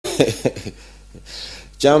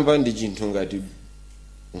Chamba ndi chinthu ngati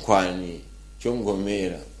nkhwani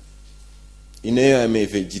chongomera. Ineyo I'm a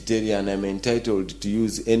vegetarian, I'm entitled to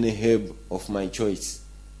use any herb of my choice.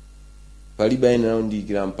 Palibe ine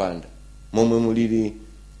naundikira mpanda momwe mulili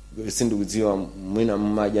sindikudziwa mwina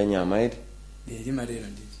mumadya nyama eti limatero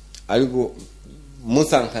nditi aliko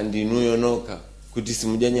musankha ndinuyo nokha kuti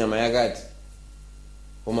simudya nyama yakati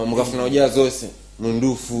koma mukafuna kudya zonse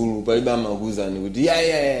mundu ufulu palibe amakuzani kuti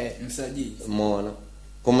msaji mona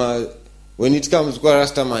koma when it comes to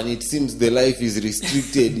Rastaman it seems the life is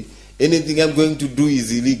restricted. Anything I'm going to do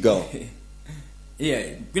is illegal.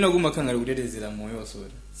 Kwina kumakhanga kutetezera moyo sora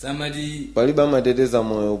samati palibe amateteza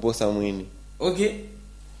moyo uposa mwini. Okay,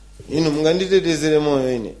 ino munganditetezere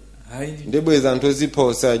moyo ine ndebweza anthu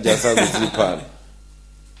oziphosa ajasa kuziphala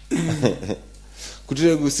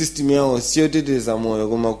kutire ku system yawo siyoteteza moyo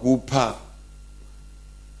koma kupha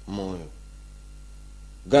moyo.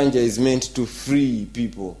 Ganja is meant to free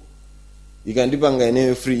people. Ikandipanga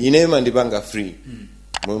ineyo free, ineyo mandipanga free.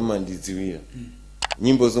 Moyo mandidziwira.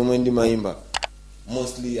 Nyimbo zomwe ndimayimba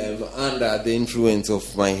mostly I'm under the influence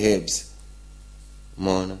of my herbs.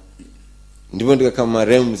 Mona. Ndipo ndikakama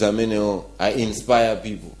realms amenewo I inspire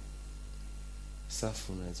people.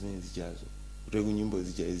 Safuna zimene zijazo. Kutire ku nyimbo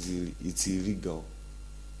zija it's illegal.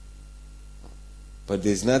 But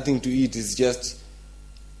there's nothing to eat, it's just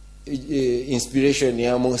inspiration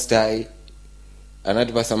ya Most High.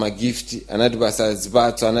 Anatipasa magift, anatipasa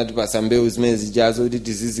zipatso, anatipasa mbeu zimene zijazo kuti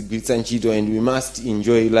tizizigwiritsa ntchito and we must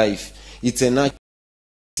enjoy life. It's a natural,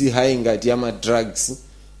 si high ngati ya drugs,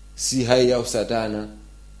 si high ya usatana.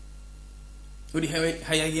 Udi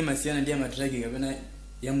high ya masiyana ndi ya madragi kapena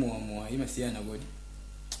ya muamua ya masiyana kodi.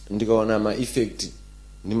 Ndikaona ma effect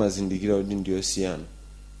ndimazindikira kuti ndiyo siyana.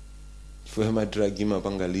 Chifukwa madrag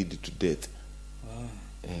imapanga lead to death.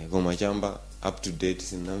 Koma Chamba up to date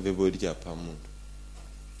sinamve body chapa muntu.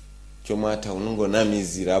 Chomwe atha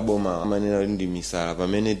unongonamizira aboma amanena ndi misala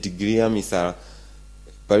pamene degree ya misala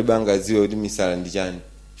palibe angadziwe kuti misala ndi chani.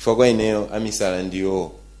 Chifukwa kwa ineyo amisala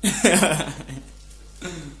ndiyo.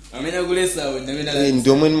 Amene kulesa ndamene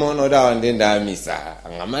ndio mwe nimeona kuti awa ndenda amisala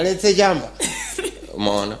angamaletse Chamba.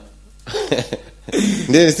 Umeona?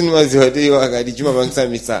 Ndene sinimaziwa kuti iwo akati chimapangisa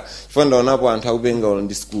misala. Chifukwa ndaonapo anthu akupenga ulo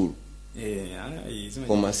ndi school.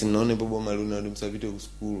 Koma sinaone boma luna kuti musapite ku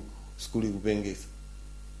school ikupengesa.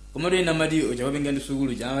 Koma ndo ina mati uchapapenga ndi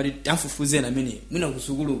sukulu chamati tamfufuzena amene mwina ku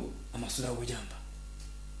sukuluko amasuta ku Chamba.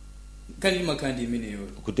 Kandi makandi imeneyo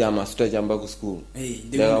kuti amasuta Chamba ku school.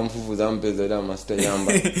 Ndaka mfufuza ampeza kuti amasuta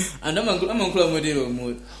Chamba. Amankula modelo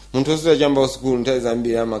mo. Munthu osuta Chamba ku school nthawi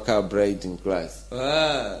zambiri amakhala bright in class.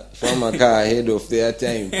 Amakhala ahead of their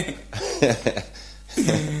time.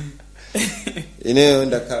 Ineyo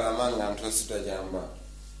ndakhala manga anthu osuta Chamba.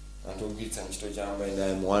 Anthu ogwiritsa ntchito Chamba and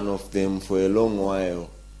I'm one of them for a long while.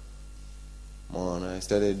 I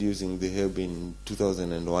started using the herb in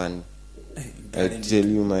 2001. I tell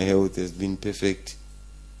you my health has been perfect.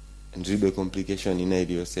 And real complication in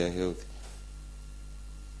Kyrillos health.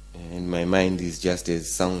 And my mind is just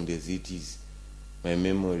as sound as it is. My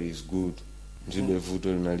memory is good.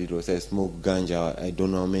 I smoke ganja I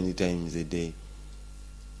don't know how many times a day.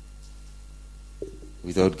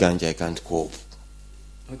 Without ganja I can't cope.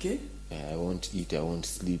 Okay. I won't eat, I won't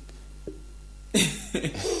sleep.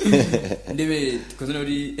 Ndebe kozona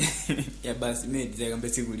kuti ya basi made zakambe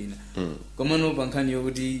sikulina. Koma no pankani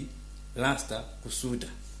yokuti lasta kusuta.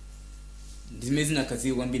 Ndimezi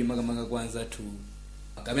nakaziwa kwambiri makamaka kwanza tu.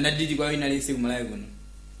 Akapena didi kwa ina lese kumalayo kuno.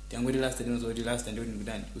 Tiangoti lasta ndinozo kuti lasta ndio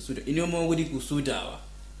ndikutani kusuta. Ine omwe kuti kusuta awa.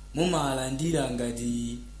 Mumalandira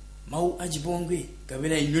ngati mau achipongwe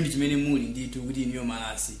kapena ino ndi chimene muli nditu kuti iniyo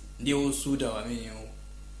malasi. Ndiyo osuta wamenewo.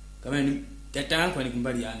 Kamene tatankwa ni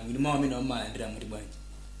kumbali yanu kuti mawu amene wamalandira muti bwanji.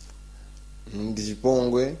 Ndi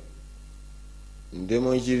chipongwe.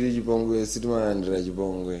 Ndemo chiri chipongwe sitimalandira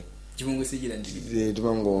chipongwe. Chipongwe sichilandira.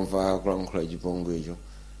 Timangomva kulankhula chipongwe icho.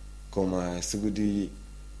 Koma sikuti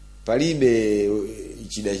palibe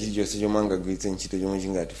chida chilichonse chomwe angagwiritse ntchito chomwe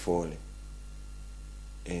chingati fole.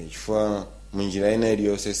 Chifukwa munjira ina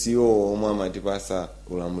iliyonse siwo omwe amatipasa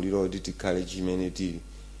ulamuliro kuti tikhale chimene tili.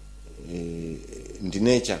 Ndi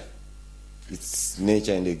nature. It's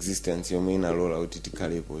nature and existence yomwe inalola kuti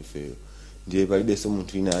tikhalepo ifeyo. Ndiye palibe so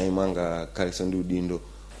munthu ina ayemwe angakhaleso ndi udindo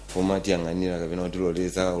pomati yang'anira kapena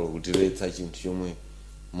kutiloleza kutiletsa chinthu chomwe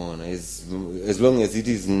mona as long as it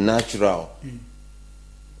is natural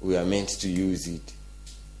we are meant to use it.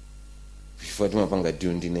 Before timapanga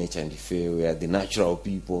deal ndi nature and fair, we are the natural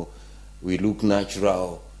people, we look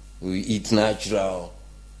natural, we eat natural,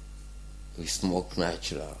 we smoke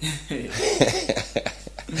natural.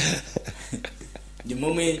 ndi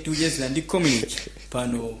momwe tikuchezera ndi Komuniq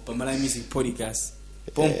pano pa Malawi-Music podcast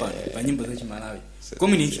pompa pa nyimbo za Chimalawi.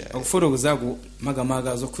 Komuniq akufotokozako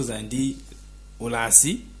makamaka zokhuza ndi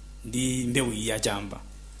ulasi ndi mbewu ya Chamba,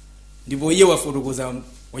 ndipo iye wafotokoza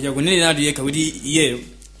wachakunenera natu yekha kuti iyeyo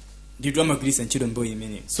nditu amagwiritsa ntchito mbewu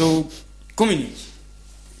imeneyo. So Komuniq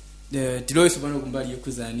tiloyeso pano kumbali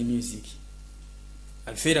yokhuza ndi music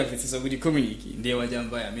alfera vetsa kuti Komuniq ndiye wa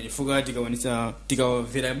Chamba amene fuka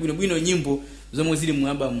tikawamvera bwino nyimbo zomwe zili mu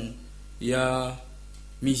albamu ya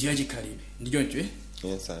mizi ya chikhalidwe ndichoncho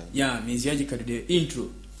Yes, sir. ya mizi ya chikhalidwe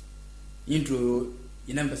intro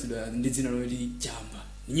inambasidwa ndi dzina loti Chamba.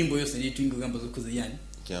 Nyimbo yonse ndi tingokamba zokhuza yani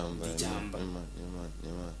Chamba. Chamba.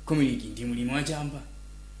 Nema. Komuniq ndi mulimi wa Chamba.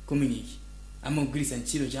 Komuniq amagwiritsa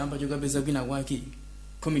ntchito Chamba chokapeza kwina kwake.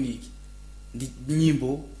 Komuniq ndi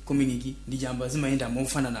nyimbo Komuniq ndi Chamba zimayenda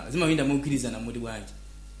mofanana, zimayenda mogwirizana muri bwanji.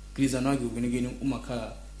 Gwirizana wake kwenikweni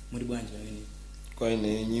umakhala muri bwanji pamene. Kwa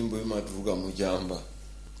ine nyimbo imatuluka mu Chamba.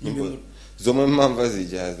 Nyimbo zomwe mamva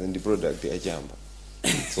zija ndi product ya Chamba.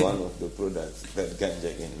 It's one of the products that ganja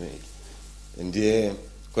can make. And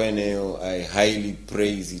kwa ineyo I highly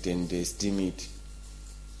praise it and esteem it.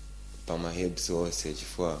 Pama herbs also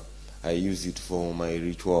for I use it for my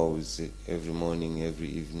rituals every morning, every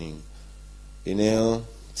evening. Ineyo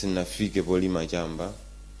tinafike polima Chamba.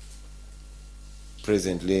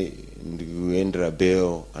 Presently ndikuendera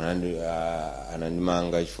bell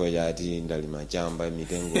anandimanga chifukwa chati ndalima Chamba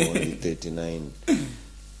mitengo only 39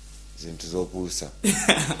 zinthu zopusa.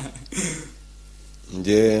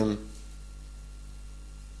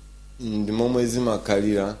 Ndi momwe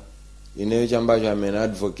zimakhalira. Ineyo Chambacho I'm an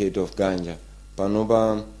advocate of ganja.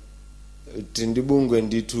 Panopa tindibungwe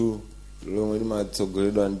ndithu lomwe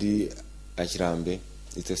limatsogoledwa ndi achirambe.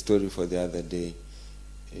 It's a story for the other day.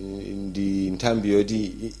 Ndi nthambi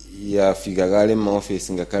yoti yafika kale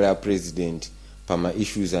maofisi ngakhale a president pama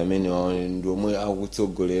issues amene waone ndiomwe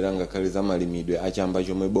akutsogolera ngakhale za malimidwe a Chamba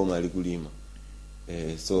chomwe boma likulima.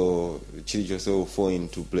 So chilichonse will fall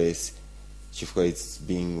into place chifukwa it's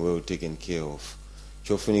being well taken care of.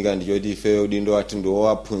 Chofunika ndichoti ifeyo udindo wathu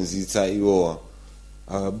ndiwowaphunzitsa iwowa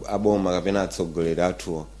aboma kapena atsogolera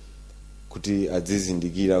athuwa kuti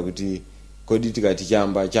adzizindikira kuti kodi tikati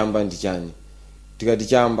Chamba ndi chani. Tikati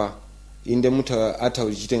Chamba inde muthu atha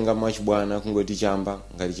kuchitenga mwachibwana kungoti Chamba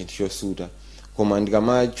ngati chinthu chosuta, koma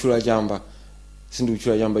ndikamachula Chamba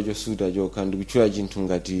sindikuchula Chamba chosuta chokha, ndikuchula chinthu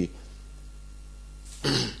ngati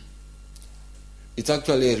it's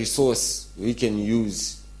actually a resource we can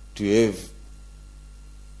use to have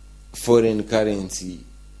foreign currency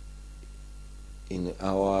in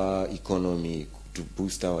our economy, to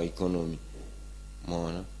boost our economy.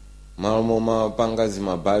 Mona maloma panga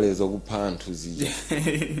zimabale zokupha anthu zija.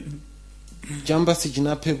 Chamba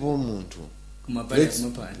sichinapepo munthu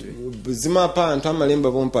zimapha anthu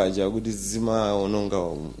amalemba pompaja kuti zimaononga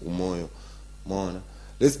umoyo. Mona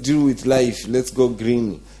let's deal with life, let's go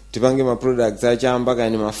green. Tipange ma products a Chamba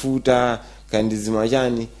kani mafuta kandi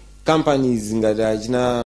zimachani companies ngati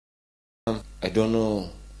achina I don't know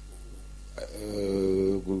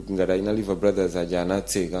ngati ina Liver Brothers aja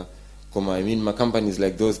anatseka. Koma I mean my companies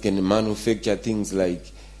like those can manufacture things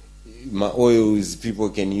like my oils people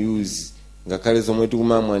can use. Ngakhale zomwe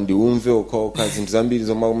tikumamwa ndi umve okha zinthu zambiri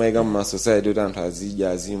zomwe akumayika mu society kuti anthu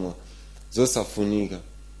azidya azimwa zosafunika.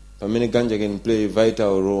 Pamene ganja can play a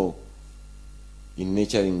vital role in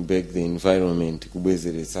nurturing back the environment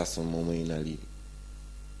kubwezeretsaso momwe inalili.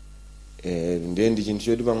 Ndi chinthu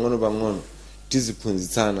choti pang'ono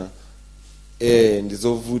tiziphunzitsana.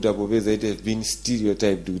 Ndizovuta popeza it have been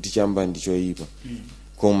stereotyped kuti Chamba ndichoyipa.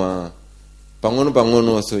 Koma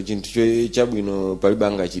pang'ono chinthu chabwino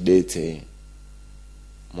palibanga chidetse.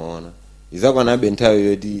 Maona izakwanabe nthawi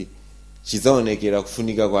yoti chizaonekera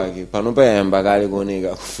kufunika kwake. Panopa yayamba kale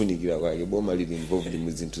kuoneka kufunikira kwake. Boma lili involved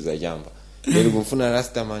mu zinthu za Chamba. Ndeli kumfuna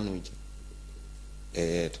Rastaman uja.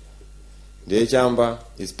 The Chamba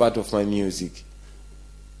is part of my music.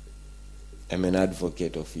 I'm an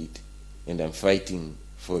advocate of it. And I'm fighting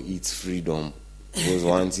for its freedom. Because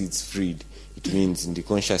once it's freed, it means in the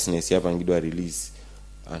consciousness yapangidwa release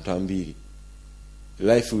anthu ambiri.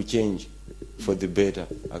 Life will change for the better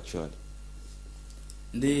actually.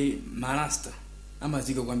 Ndi malasta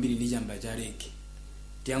amazika kwambiri ndi Chamba cha reggae.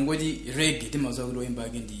 Tiangoti reggae timazowa kuti oyimba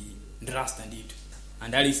ake ndi rasta ndithu.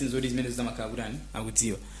 And alisi nzoti zimene zamakhala kutani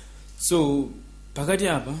akudziwa. So pakati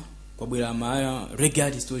apa kwabwera maya reggae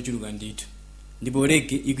artist ochuluka ndithu. Ndipo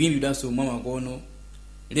reggae ikuyimbidwanso mwa makono.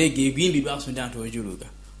 Reggae ikuyimbidwanso ndi anthu ochuluka.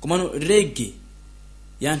 Komano reggae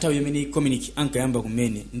ya nthawi yomwe Komuniq ankayamba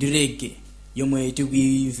kumene ndi reggae yomwe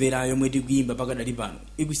tikuyimvera yomwe tikuyimba pakadali pano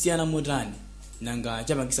ikusiyana motani nanga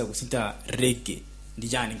chapangisa kusintha reggae ndi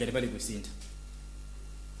chani ngati pali kusintha?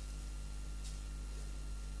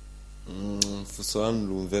 Funso wanu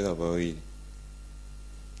lumveka pawiri.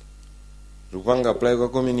 Lupanga apply kwa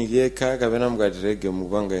Komuniq yekha kapena mukati reggae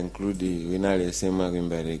mukupanga include winali esema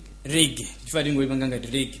kuimba reggae? Reggae chifukwa tingoipanga ngati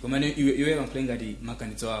reggae koma iwe pamplay ngati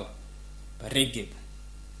maganizo ako pa reggae.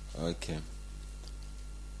 Okay.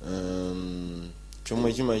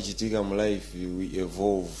 Chomwe chimachitika mu life we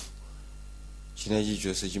evolve. China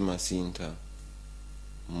chichonse chimasintha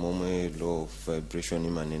momwe law of vibration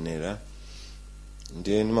imanenera.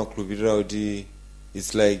 Ndiye ndimakhulupirira kuti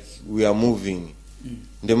it's like we are moving.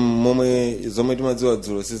 Ndi momwe zomwe timadziwa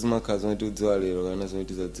dzulo sizimakhala zomwe tikudziwa lero kana zomwe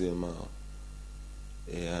tizadziwe mawa.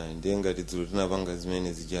 Ndiye ngati dzulo tinapanga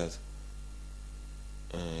zimene zijazo.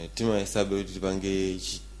 Timayesabe kuti tipange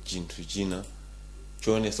chinthu china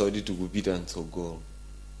choonesa kuti tikupita mtsogolo.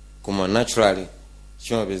 Koma naturally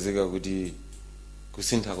chimapezeka kuti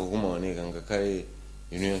kusinthako kumaoneka ngakhale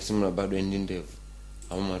inu simulabadwe ndi ndevu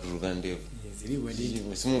amatuluka ndevu.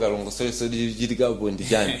 Simungalongosole chiitikapo ndi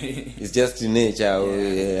chani. It's just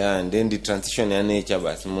nature. And then the transition ya nature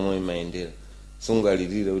basi momwe imayendera.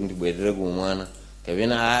 Sungalirire kuti ndibwerere ku mwana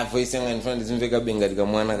kapena voice yanga ndifuna ndizimveka bengati ka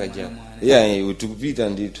mwana kaja. Tikupita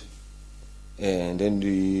ndithu. And then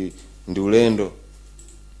ndi ulendo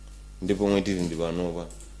ndipo mwe tili ndi panopa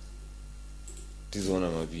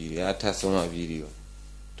tizoona mapiri ataso mapiriwa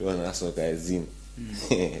tiona asoka ezina.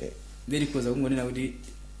 Ndiri koza kungonena kuti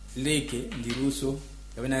leke ndi luso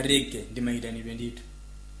kapena reggae ndi maitanidwe ndithu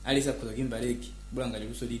alisa koza kimba reggae bula ngati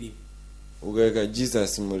luso lilipo. Ukaika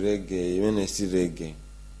Jesus mu reggae imene si reggae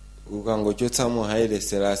ukangochotsamo Haile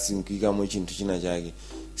Selassie nkikamo chinthu china chake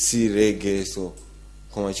si reggae so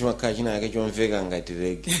koma chimakhala china yake chomveka ngati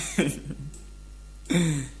reggae.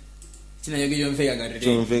 China yake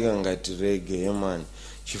chomveka ngati reggae man.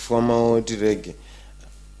 Chifukwa mawu ti reggae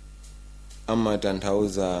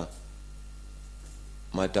amatanthauza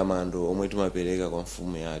matamando omwe timapereka kwa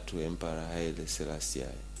mfumu yathu Emperor Haile Selassie.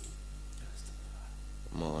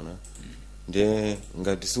 Maona ndiye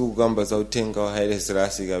ngati sikukamba za uthenga wa Haile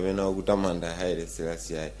Selassie kapena ukutamanda Haile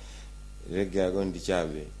Selassie reggae yako ndi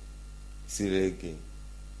chabe si reggae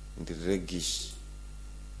ndi reggish.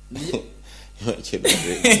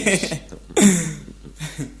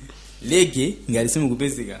 Reggae ngati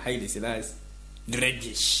simukupezeka Haile Selassie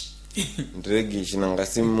ndregish nanga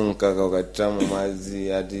simunkaka ukatamo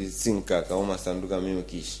mazi ati sinkaka umasanduka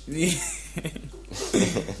milkish.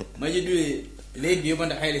 Majidwe reggae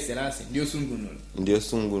yopanda Haile Selassie ndiyo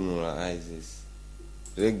sungunula Isis.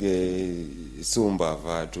 Reggae sumba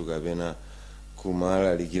vatu kapena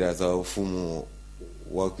kumalalikira za ufumu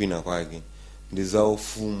wa kwina kwake ndi za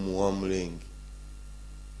ufumu wa mlengi.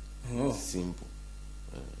 Simple.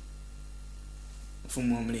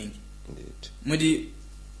 Ufumu wa mlengi. Ndithu. Mudi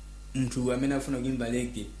mtu amene afuna kuimba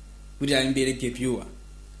reggae kuti aimbe reggae pure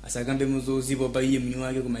asakambe muzozipo pa iye mwini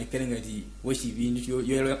wake koma ikale ngati worship ndithu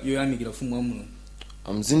yoyamikira ufumu wa Mulungu.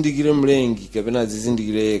 Amzindikire mlengi kapena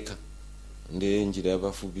azizindikire yekha ndi njira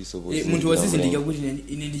yapafupi sopo. Munthu wazizindikira kuti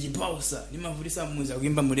ine ndi chipausa ndimavutisa muzi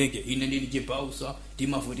akuimba mu reggae ine ndi chipausa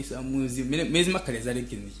ndimavutisa muzi mezi makhaleza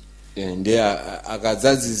reggae ndi. Ndiye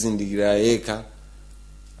akadzazizindikira yekha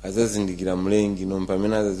azazindikira mlengi no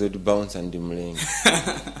pamene azazoti bounce ndi mlengi.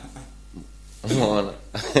 Unaona.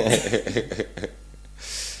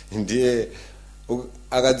 Ndiye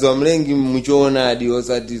akadziwa mlengi muchiona adi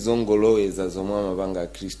osati zongoloweza zomwe amapanga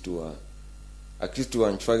Akristu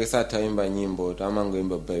anchifake sathaimba nyimbo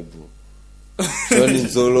tamangoimba Bible. Choni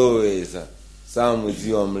zoloweza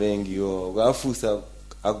samudziwa mlengi yo ukafusa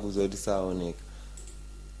akuza kuti saoneka.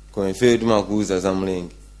 Koma ife timakuza za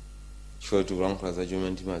mlengi chifukwa tikulankhula za chomwe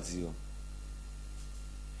ndimadziwa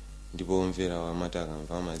ndipo omvera wamati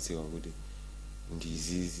akamva amadziwa kuti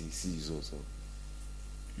ndizizi sizozo.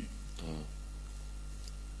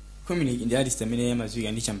 Komuniq ndi artist amene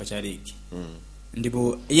yamadziwika ndi chamba cha reggae.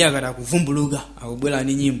 Ndipo iye akati kuvumbuluka akubwera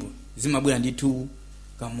ndi nyimbo zimabwera ndithu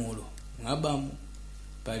kamulo mwabamu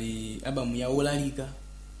pali abamu ya olakika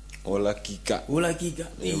osati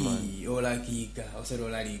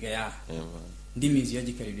olalika ya ndi mizu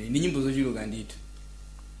yachikhalidwe ndi nyimbo zochuluka ndithu.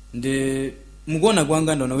 Ndi mukuona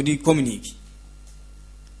kwanga ndaona kuti Komuniq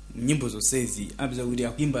nyimbo zonsezi apeza kuti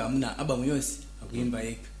akuimba amuna abamu yonse akuimba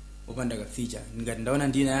yekha opanda ka feature ngati ndaona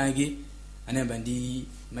ndina yake anayamba ndi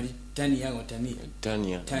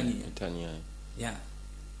Tania. Yeah.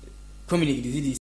 Komuniq dizidi